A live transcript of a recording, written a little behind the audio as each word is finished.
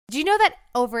Do you know that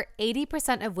over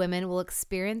 80% of women will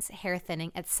experience hair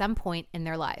thinning at some point in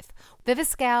their life?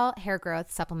 Viviscal hair growth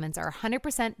supplements are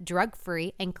 100%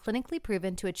 drug-free and clinically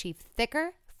proven to achieve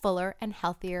thicker, fuller, and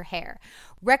healthier hair.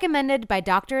 Recommended by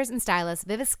doctors and stylists,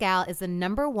 Viviscal is the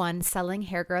 #1 selling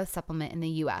hair growth supplement in the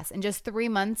U.S. In just 3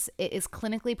 months, it is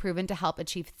clinically proven to help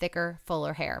achieve thicker,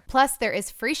 fuller hair. Plus, there is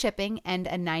free shipping and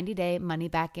a 90-day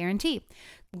money-back guarantee.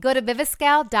 Go to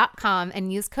Viviscal.com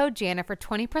and use code Jana for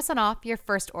 20% off your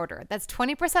first order. That's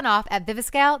 20% off at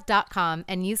Viviscal.com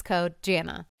and use code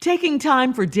Jana. Taking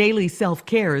time for daily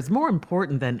self-care is more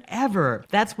important than ever.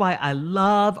 That's why I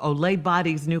love Olay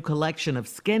Body's new collection of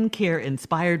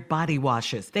skincare-inspired body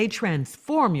washes. They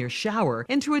transform your shower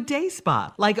into a day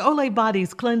spa, like Olay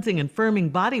Body's Cleansing and Firming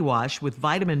Body Wash with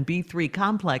vitamin B3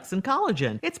 complex and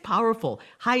collagen. It's powerful,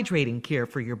 hydrating care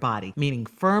for your body, meaning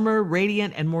firmer,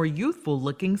 radiant, and more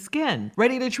youthful-looking skin.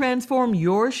 Ready to transform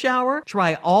your shower?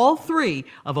 Try all 3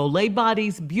 of Olay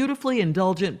Body's beautifully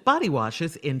indulgent body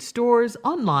washes in stores,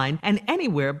 online, and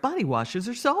anywhere body washes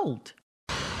are sold.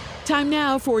 Time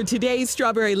now for today's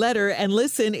Strawberry Letter. And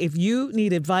listen, if you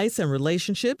need advice on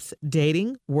relationships,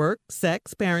 dating, work,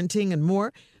 sex, parenting, and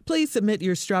more, please submit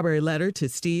your Strawberry Letter to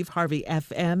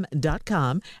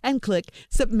steveharveyfm.com and click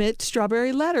Submit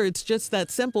Strawberry Letter. It's just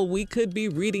that simple. We could be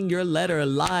reading your letter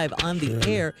live on the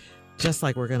air, just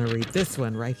like we're going to read this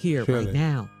one right here, right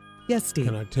now. Yes, Steve.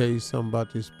 Can I tell you something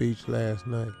about this speech last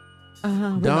night?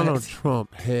 Donald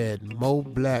Trump had more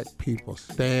black people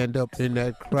stand up in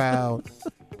that crowd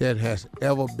than has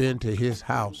ever been to his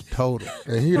house total.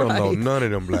 And he don't know none of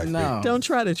them black people. Don't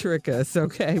try to trick us,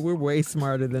 okay? We're way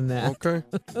smarter than that. Okay.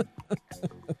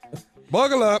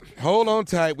 Buckle up. Hold on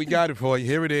tight. We got it for you.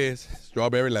 Here it is.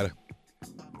 Strawberry Letter.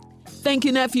 Thank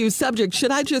you, nephew. Subject, should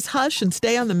I just hush and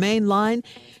stay on the main line?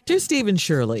 Dear Stephen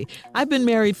Shirley, I've been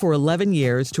married for 11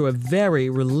 years to a very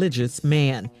religious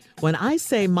man. When I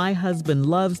say my husband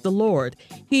loves the Lord,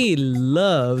 he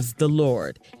loves the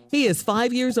Lord. He is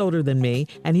 5 years older than me,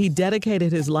 and he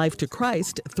dedicated his life to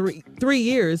Christ three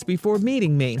years before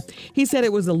meeting me. He said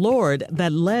it was the Lord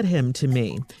that led him to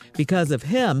me. Because of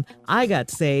him, I got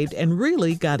saved and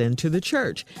really got into the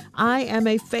church. I am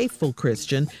a faithful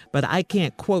Christian, but I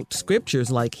can't quote scriptures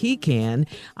like he can.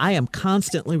 I am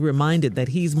constantly reminded that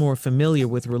he's more familiar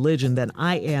with religion than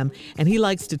I am, and he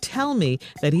likes to tell me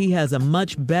that he has a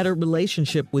much better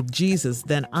relationship with Jesus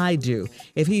than I do.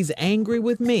 If he's angry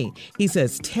with me, he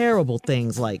says terrible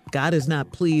things like, God is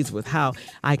not pleased with how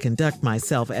I conduct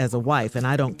myself as a wife, and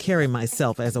I don't carry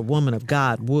myself as a woman of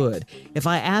God would. If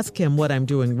I ask him what I'm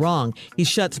doing wrong, he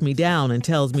shuts me down and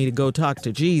tells me to go talk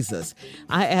to Jesus.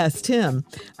 I asked him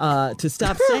to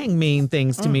stop saying mean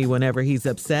things to me whenever he's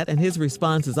upset, and his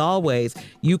response is always,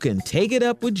 you can take it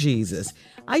up with Jesus.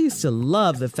 I used to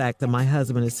love the fact that my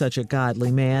husband is such a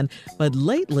godly man, but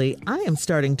lately I am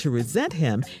starting to resent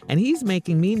him, and he's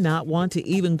making me not want to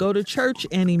even go to church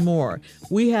anymore.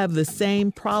 We have the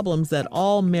same problems that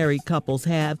all married couples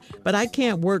have, but I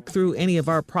can't work through any of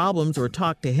our problems or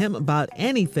talk to him about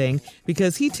anything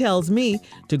because he tells me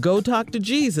to go talk to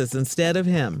Jesus instead of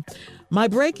him. My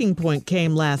breaking point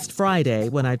came last Friday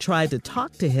when I tried to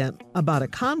talk to him about a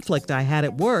conflict I had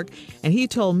at work, and he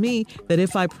told me that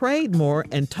if I prayed more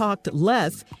and talked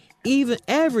less,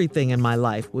 everything in my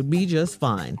life would be just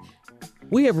fine.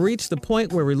 We have reached the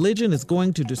point where religion is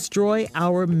going to destroy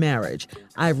our marriage.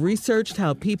 I've researched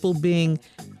how people can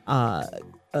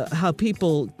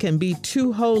be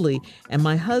too holy, and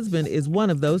my husband is one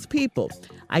of those people.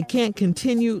 I can't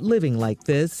continue living like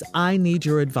this. I need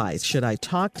your advice. Should I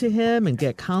talk to him and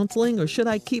get counseling, or should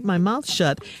I keep my mouth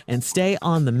shut and stay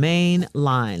on the main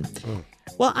line?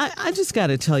 Well, I just got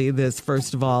to tell you this,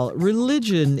 first of all.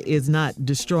 Religion is not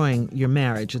destroying your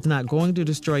marriage. It's not going to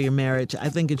destroy your marriage. I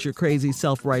think it's your crazy,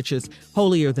 self-righteous,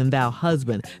 holier-than-thou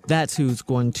husband. That's who's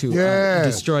going to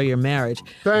destroy your marriage.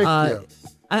 Thank you.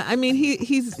 I mean,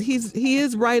 he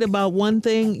is right about one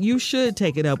thing. You should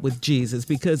take it up with Jesus,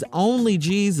 because only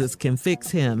Jesus can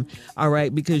fix him. All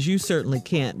right, because you certainly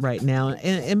can't right now.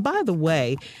 And by the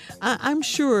way, I'm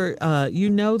sure you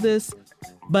know this,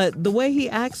 but the way he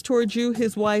acts towards you,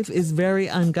 his wife, is very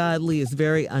ungodly, is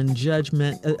very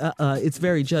it's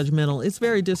very judgmental, it's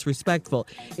very disrespectful.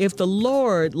 If the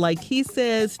Lord, like he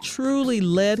says, truly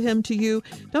led him to you,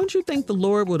 don't you think the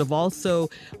Lord would have also,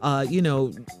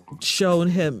 shown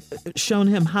him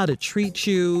how to treat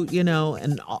you,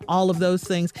 and all of those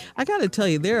things? I got to tell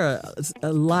you, there are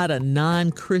a lot of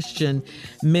non-Christian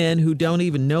men who don't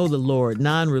even know the Lord,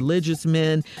 non-religious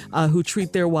men who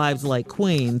treat their wives like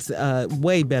queens,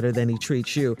 way way better than he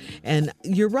treats you. And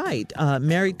you're right.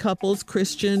 Married couples,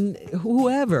 Christian,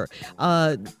 whoever,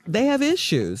 they have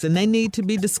issues and they need to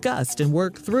be discussed and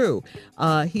worked through.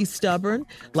 He's stubborn.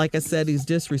 Like I said, he's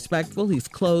disrespectful. He's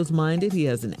closed-minded. He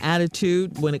has an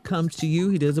attitude when it comes to you.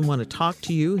 He doesn't want to talk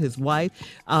to you, his wife.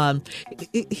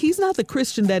 He's not the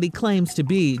Christian that he claims to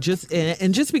be. Just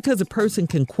because a person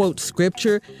can quote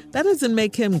scripture, that doesn't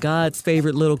make him God's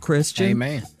favorite little Christian.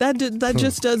 Amen. That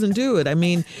just doesn't do it. I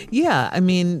mean,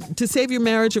 to save your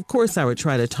marriage, of course I would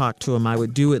try to talk to him. I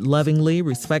would do it lovingly,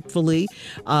 respectfully,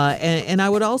 and I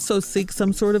would also seek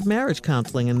some sort of marriage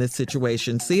counseling in this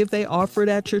situation. See if they offer it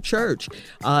at your church,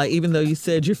 even though you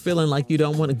said you're feeling like you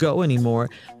don't want to go anymore.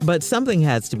 But something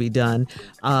has to be done.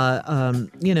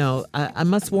 I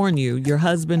must warn you, your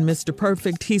husband, Mr.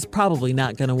 Perfect, he's probably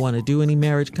not going to want to do any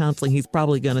marriage counseling. He's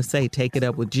probably going to say, take it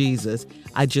up with Jesus.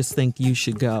 I just think you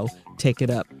should go take it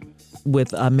up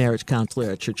with a marriage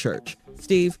counselor at your church.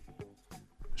 Steve?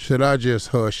 Should I just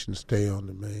hush and stay on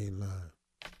the main line?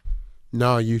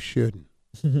 No, you shouldn't.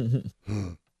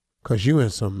 Because you in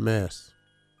some mess.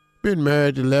 Been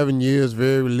married 11 years,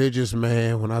 very religious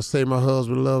man. When I say my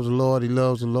husband loves the Lord, he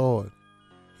loves the Lord.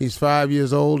 He's 5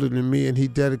 years older than me, and he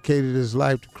dedicated his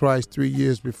life to Christ 3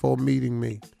 years before meeting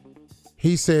me.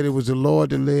 He said it was the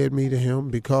Lord that led me to him.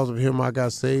 Because of him, I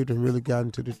got saved and really got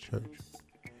into the church.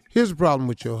 Here's the problem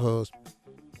with your husband.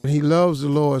 He loves the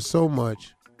Lord so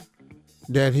much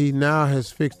that he now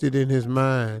has fixed it in his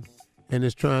mind and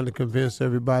is trying to convince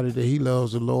everybody that he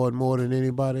loves the Lord more than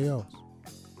anybody else.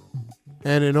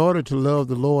 And in order to love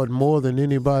the Lord more than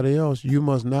anybody else, you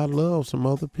must not love some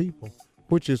other people,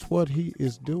 which is what he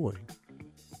is doing.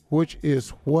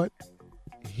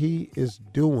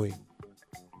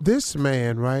 This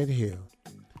man right here,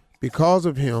 because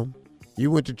of him,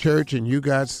 you went to church and you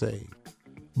got saved.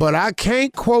 But I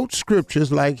can't quote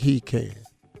scriptures like he can.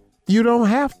 You don't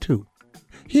have to.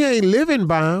 He ain't living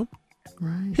by them.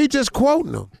 Right. He just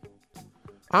quoting them.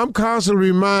 I'm constantly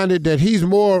reminded that he's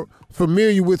more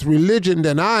familiar with religion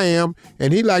than I am,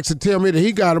 and he likes to tell me that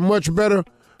he got a much better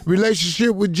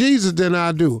relationship with Jesus than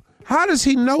I do. How does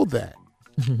he know that?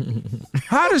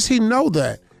 How does he know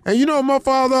that? And you know what my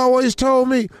father always told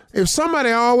me? If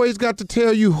somebody always got to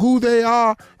tell you who they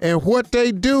are and what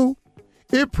they do,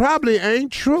 it probably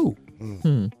ain't true.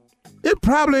 It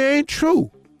probably ain't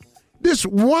true. This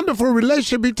wonderful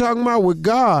relationship he talking about with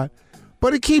God,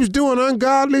 but he keeps doing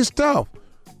ungodly stuff.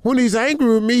 When he's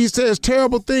angry with me, he says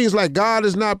terrible things like God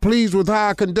is not pleased with how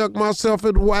I conduct myself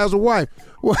as a wife.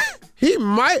 Well,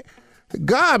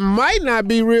 God might not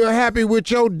be real happy with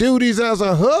your duties as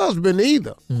a husband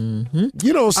either. Mm-hmm.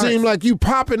 You don't seem like you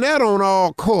popping that on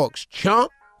all corks, chump.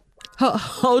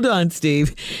 Hold on,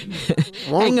 Steve.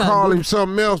 I won't call him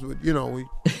something else, but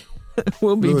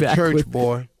we'll be back church with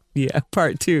boy. Yeah,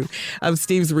 part 2 of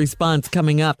Steve's response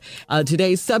coming up.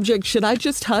 Today's subject, should I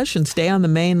just hush and stay on the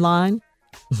main line?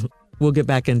 We'll get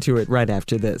back into it right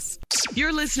after this.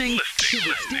 You're listening to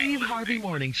the Steve Harvey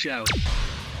Morning Show.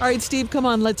 All right, Steve, come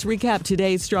on. Let's recap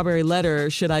today's Strawberry Letter.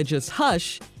 Should I just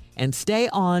hush and stay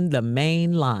on the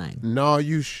main line? No,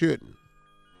 you shouldn't.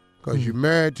 Because you're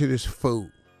married to this fool.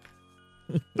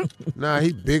 Nah,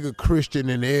 he bigger Christian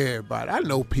than everybody. I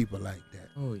know people like that.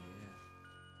 Oh, yeah.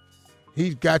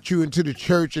 He's got you into the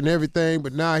church and everything,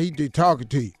 but now he talking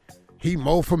to you. He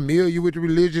more familiar with the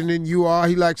religion than you are.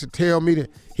 He likes to tell me that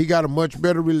he got a much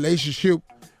better relationship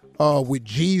with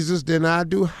Jesus than I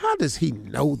do. How does he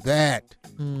know that?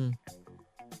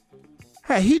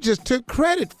 Hey, he just took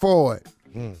credit for it.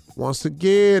 Once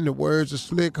again, the words of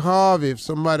Slick Harvey. If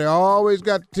somebody always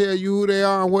got to tell you who they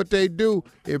are and what they do,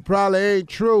 it probably ain't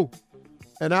true.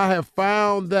 And I have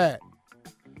found that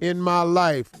in my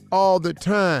life all the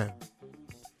time.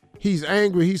 He's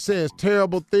angry. He says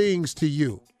terrible things to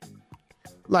you.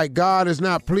 Like God is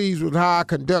not pleased with how I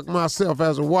conduct myself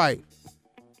as a wife.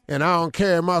 And I don't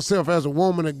carry myself as a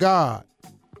woman of God.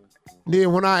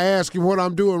 Then when I ask him what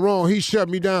I'm doing wrong, he shut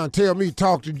me down, tell me to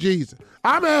talk to Jesus.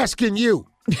 I'm asking you.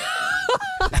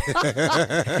 One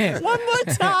more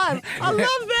time. I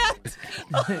love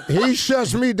that. He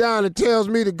shuts me down and tells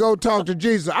me to go talk to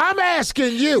Jesus. I'm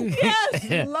asking you.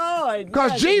 Yes, Lord.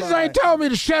 Because Jesus ain't told me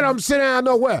to shut up and sit down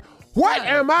nowhere. What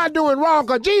am I doing wrong?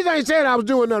 Because Jesus ain't said I was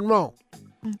doing nothing wrong.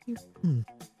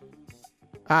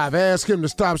 I've asked him to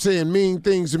stop saying mean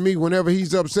things to me whenever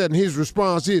he's upset, and his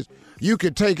response is, you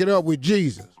can take it up with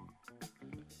Jesus.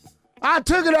 I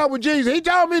took it up with Jesus. He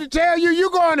told me to tell you,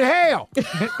 you going to hell.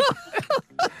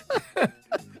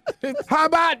 How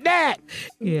about that?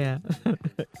 Yeah.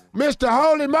 Mr.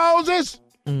 Holy Moses?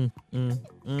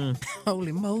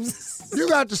 Holy Moses. You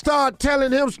got to start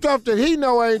telling him stuff that he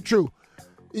know ain't true.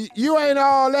 You ain't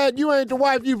all that. You ain't the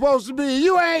wife you supposed to be.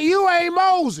 You ain't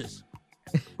Moses.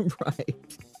 Right.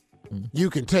 You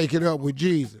can take it up with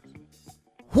Jesus.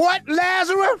 What,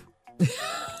 Lazarus?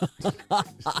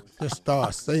 Just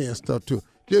start saying stuff to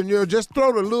him. Just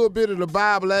throw a little bit of the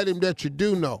Bible at him that you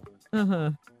do know.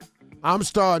 Uh-huh. I'm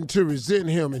starting to resent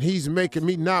him, and he's making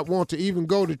me not want to even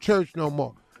go to church no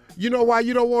more. You know why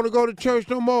you don't want to go to church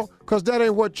no more? Because that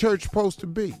ain't what church supposed to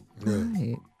be.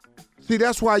 Right. See,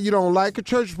 that's why you don't like it.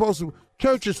 Church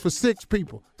is for sick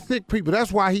people. Sick people.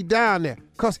 That's why he down there,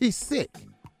 because he's sick.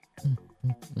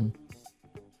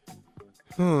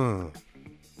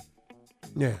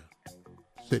 Yeah.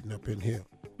 Sitting up in here.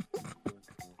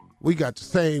 We got the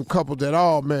same couple that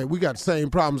all married. We got the same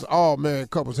problems all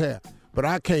married couples have. But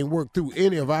I can't work through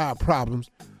any of our problems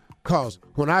because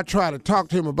when I try to talk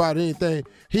to him about anything,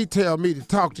 he tell me to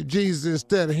talk to Jesus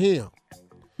instead of him.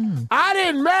 I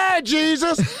didn't marry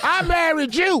Jesus. I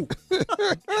married you.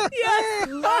 Yes,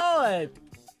 Lord.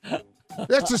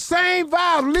 That's the same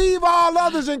vow. Leave all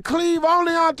others and cleave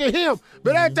only unto him.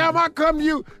 But every time I come to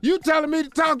you, you telling me to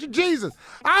talk to Jesus.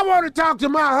 I want to talk to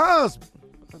my husband.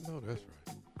 I know that's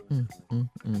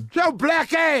right. Your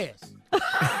black ass.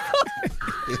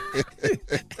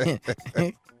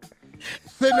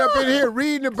 Sitting up in here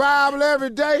reading the Bible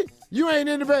every day. You ain't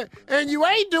in the bed. And you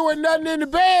ain't doing nothing in the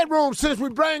bedroom since we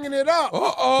bringing it up.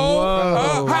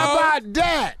 Uh-oh. How about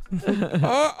that?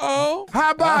 Uh-oh.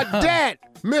 How about that,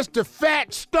 Mr.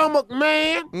 Fat Stomach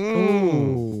Man?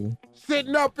 Ooh.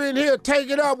 Sitting up in here, take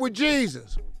it up with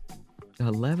Jesus.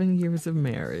 11 years of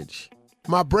marriage.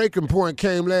 My breaking point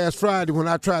came last Friday when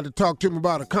I tried to talk to him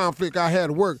about a conflict I had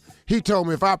at work. He told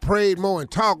me if I prayed more and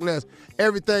talked less,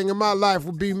 everything in my life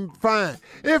would be fine.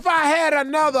 If I had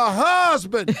another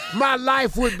husband, my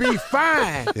life would be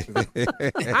fine.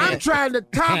 I'm trying to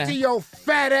talk to your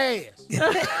fat ass.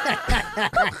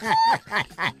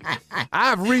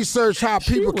 I've researched how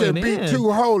people can be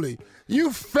too holy.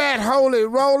 You fat holy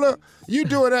roller, you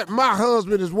doing that. My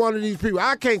husband is one of these people.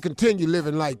 I can't continue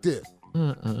living like this.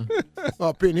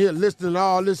 Up in here listening to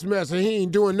all this mess, and he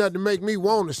ain't doing nothing to make me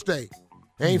want to stay.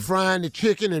 Ain't frying the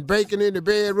chicken and bacon in the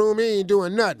bedroom. He ain't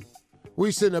doing nothing.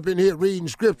 We sitting up in here reading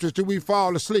scriptures till we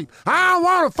fall asleep. I don't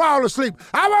want to fall asleep.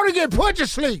 I want to get put to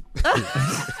sleep.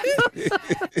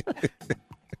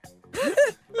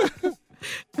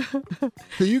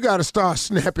 So you got to start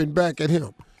snapping back at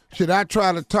him. Should I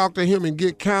try to talk to him and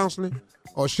get counseling,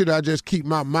 or should I just keep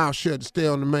my mouth shut and stay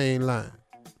on the main line?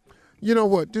 You know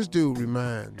what? This dude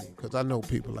reminds me, because I know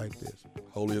people like this.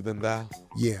 Holier than thou?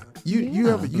 Yeah.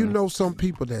 You know some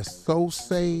people that's so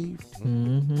saved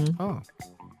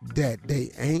that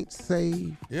they ain't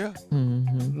saved? Yeah.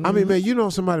 I mean, man, you know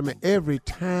somebody, man, every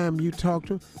time you talk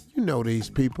to them, you know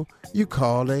these people, you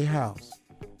call their house.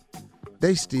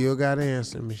 They still got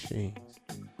answering machines.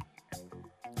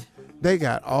 They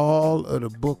got all of the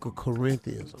book of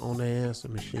Corinthians on their answer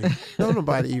machine. Don't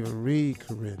nobody even read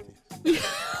Corinthians.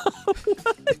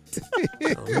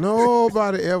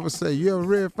 Nobody ever say, you ever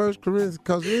read 1 Corinthians?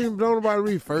 Because don't nobody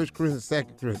read 1 Corinthians, 2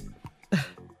 Corinthians.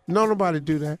 No, nobody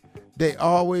do that. They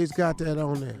always got that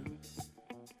on there.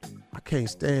 I can't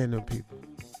stand them people.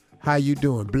 How you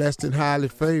doing? Blessed and highly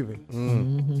favored.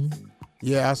 Mm-hmm.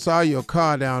 Yeah, I saw your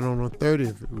car down on the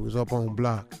 30th. It was up on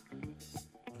block.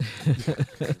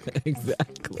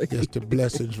 Exactly. Just the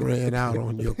blessings ran out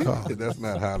on your car. That's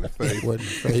not highly favored. It wasn't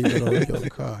favored on your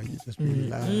car. You just be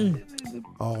lying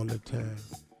all the time.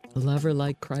 Love her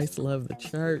like Christ loved the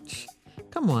church.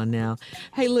 Come on now.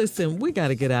 Hey, listen, we got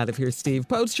to get out of here, Steve.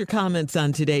 Post your comments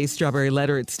on today's Strawberry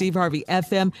Letter at Steve Harvey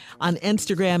FM on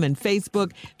Instagram and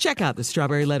Facebook. Check out the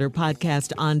Strawberry Letter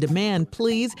podcast on demand,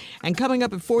 please. And coming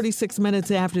up at 46 minutes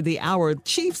after the hour,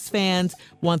 Chiefs fans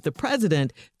want the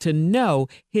president to know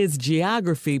his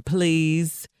geography,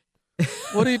 please.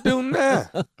 What are you doing now?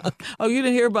 Oh, you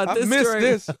didn't hear about this missed story?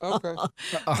 this.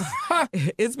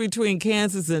 Okay. It's between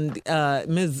Kansas and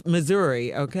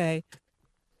Missouri, okay?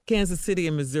 Kansas City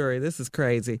and Missouri. This is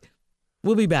crazy.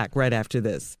 We'll be back right after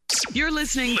this. You're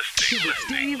listening to the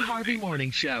Steve Harvey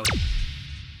Morning Show.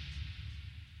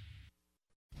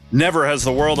 Never has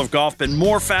the world of golf been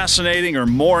more fascinating or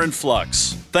more in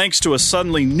flux. Thanks to a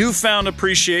suddenly newfound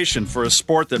appreciation for a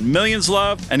sport that millions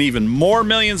love and even more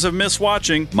millions have missed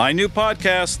watching, my new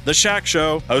podcast, The Shack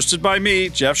Show, hosted by me,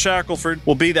 Jeff Shackelford,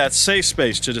 will be that safe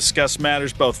space to discuss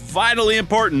matters both vitally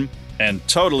important and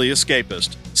totally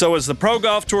escapist. So as the pro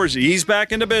golf tours ease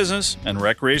back into business and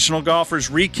recreational golfers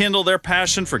rekindle their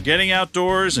passion for getting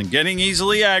outdoors and getting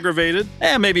easily aggravated,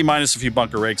 and maybe minus a few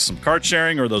bunker rakes, some kart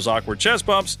sharing, or those awkward chest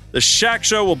bumps, the Shack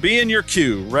Show will be in your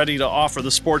queue, ready to offer the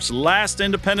sport's last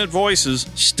independent voices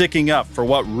sticking up for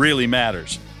what really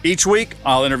matters. Each week,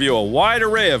 I'll interview a wide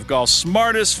array of golf's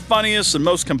smartest, funniest, and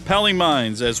most compelling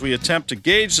minds as we attempt to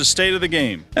gauge the state of the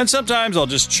game. And sometimes I'll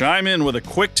just chime in with a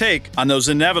quick take on those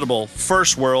inevitable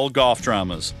first-world golf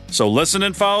dramas. So listen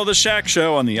and follow The Shaq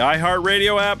Show on the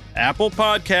iHeartRadio app, Apple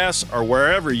Podcasts, or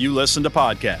wherever you listen to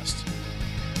podcasts.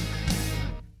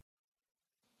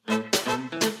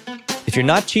 If you're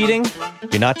not cheating,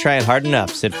 you're not trying hard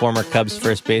enough, said former Cubs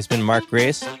first baseman Mark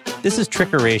Grace. This is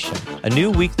Trickeration, a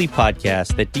new weekly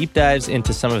podcast that deep dives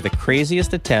into some of the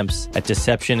craziest attempts at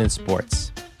deception in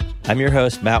sports. I'm your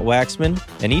host, Matt Waxman,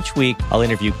 and each week I'll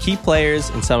interview key players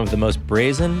in some of the most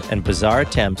brazen and bizarre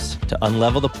attempts to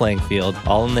unlevel the playing field,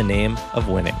 all in the name of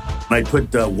winning. I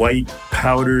put white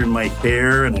powder in my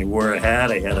hair and I wore a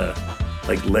hat. I had a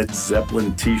Led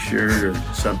Zeppelin t-shirt or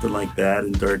something like that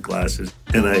and dark glasses.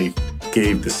 And I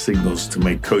gave the signals to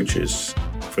my coaches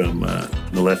from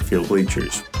the left field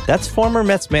bleachers. That's former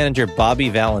Mets manager Bobby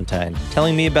Valentine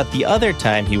telling me about the other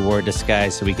time he wore a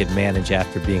disguise so he could manage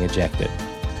after being ejected.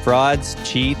 Frauds,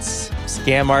 cheats,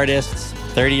 scam artists,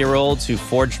 30-year-olds who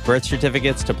forged birth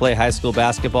certificates to play high school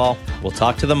basketball. We'll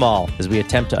talk to them all as we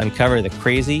attempt to uncover the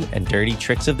crazy and dirty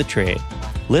tricks of the trade.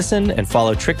 Listen and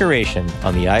follow Trickeration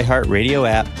on the iHeartRadio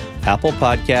app, Apple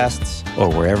Podcasts, or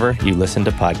wherever you listen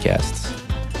to podcasts.